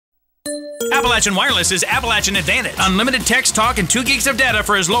Appalachian Wireless is Appalachian Advantage. Unlimited text, talk, and 2 gigs of data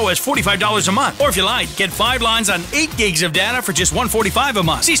for as low as $45 a month. Or if you like, get 5 lines on 8 gigs of data for just $145 a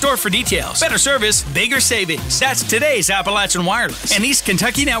month. See store for details. Better service, bigger savings. That's today's Appalachian Wireless, an East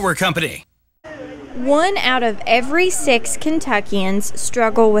Kentucky network company. 1 out of every 6 Kentuckians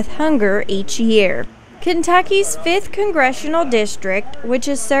struggle with hunger each year. Kentucky's 5th Congressional District, which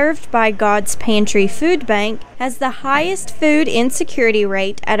is served by God's Pantry Food Bank, has the highest food insecurity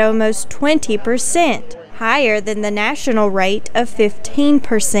rate at almost 20%, higher than the national rate of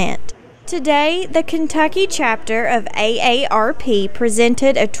 15%. Today, the Kentucky chapter of AARP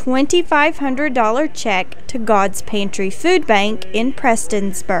presented a $2,500 check to God's Pantry Food Bank in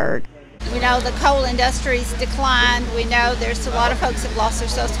Prestonsburg. We know the coal industry's declined. We know there's a lot of folks have lost their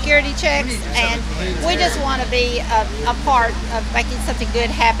Social Security checks, and we just want to be a part of making something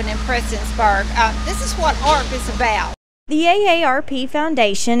good happen in Prestonsburg. This is what AARP is about. The AARP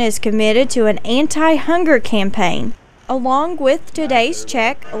Foundation is committed to an anti-hunger campaign. Along with today's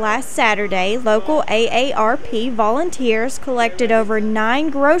check, last Saturday, local AARP volunteers collected over 9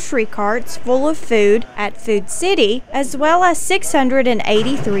 grocery carts full of food at Food City, as well as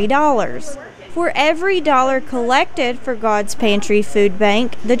 $683. For every dollar collected for God's Pantry Food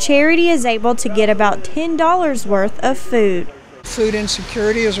Bank, the charity is able to get about $10 worth of food. Food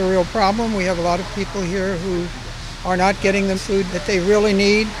insecurity is a real problem. We have a lot of people here who are not getting the food that they really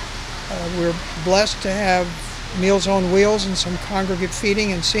need. We're blessed to have Meals on Wheels and some congregate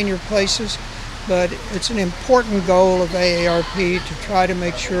feeding in senior places, but it's an important goal of AARP to try to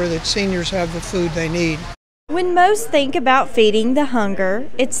make sure that seniors have the food they need. When most think about feeding the hunger,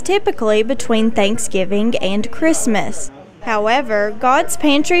 it's typically between Thanksgiving and Christmas. However, God's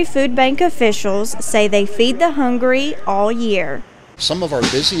Pantry Food Bank officials say they feed the hungry all year. Some of our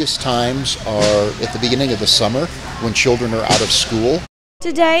busiest times are at the beginning of the summer when children are out of school.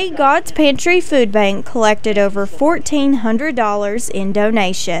 Today, God's Pantry Food Bank collected over $1,400 in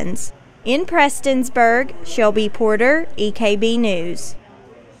donations. In Prestonsburg, Shelby Porter, EKB News.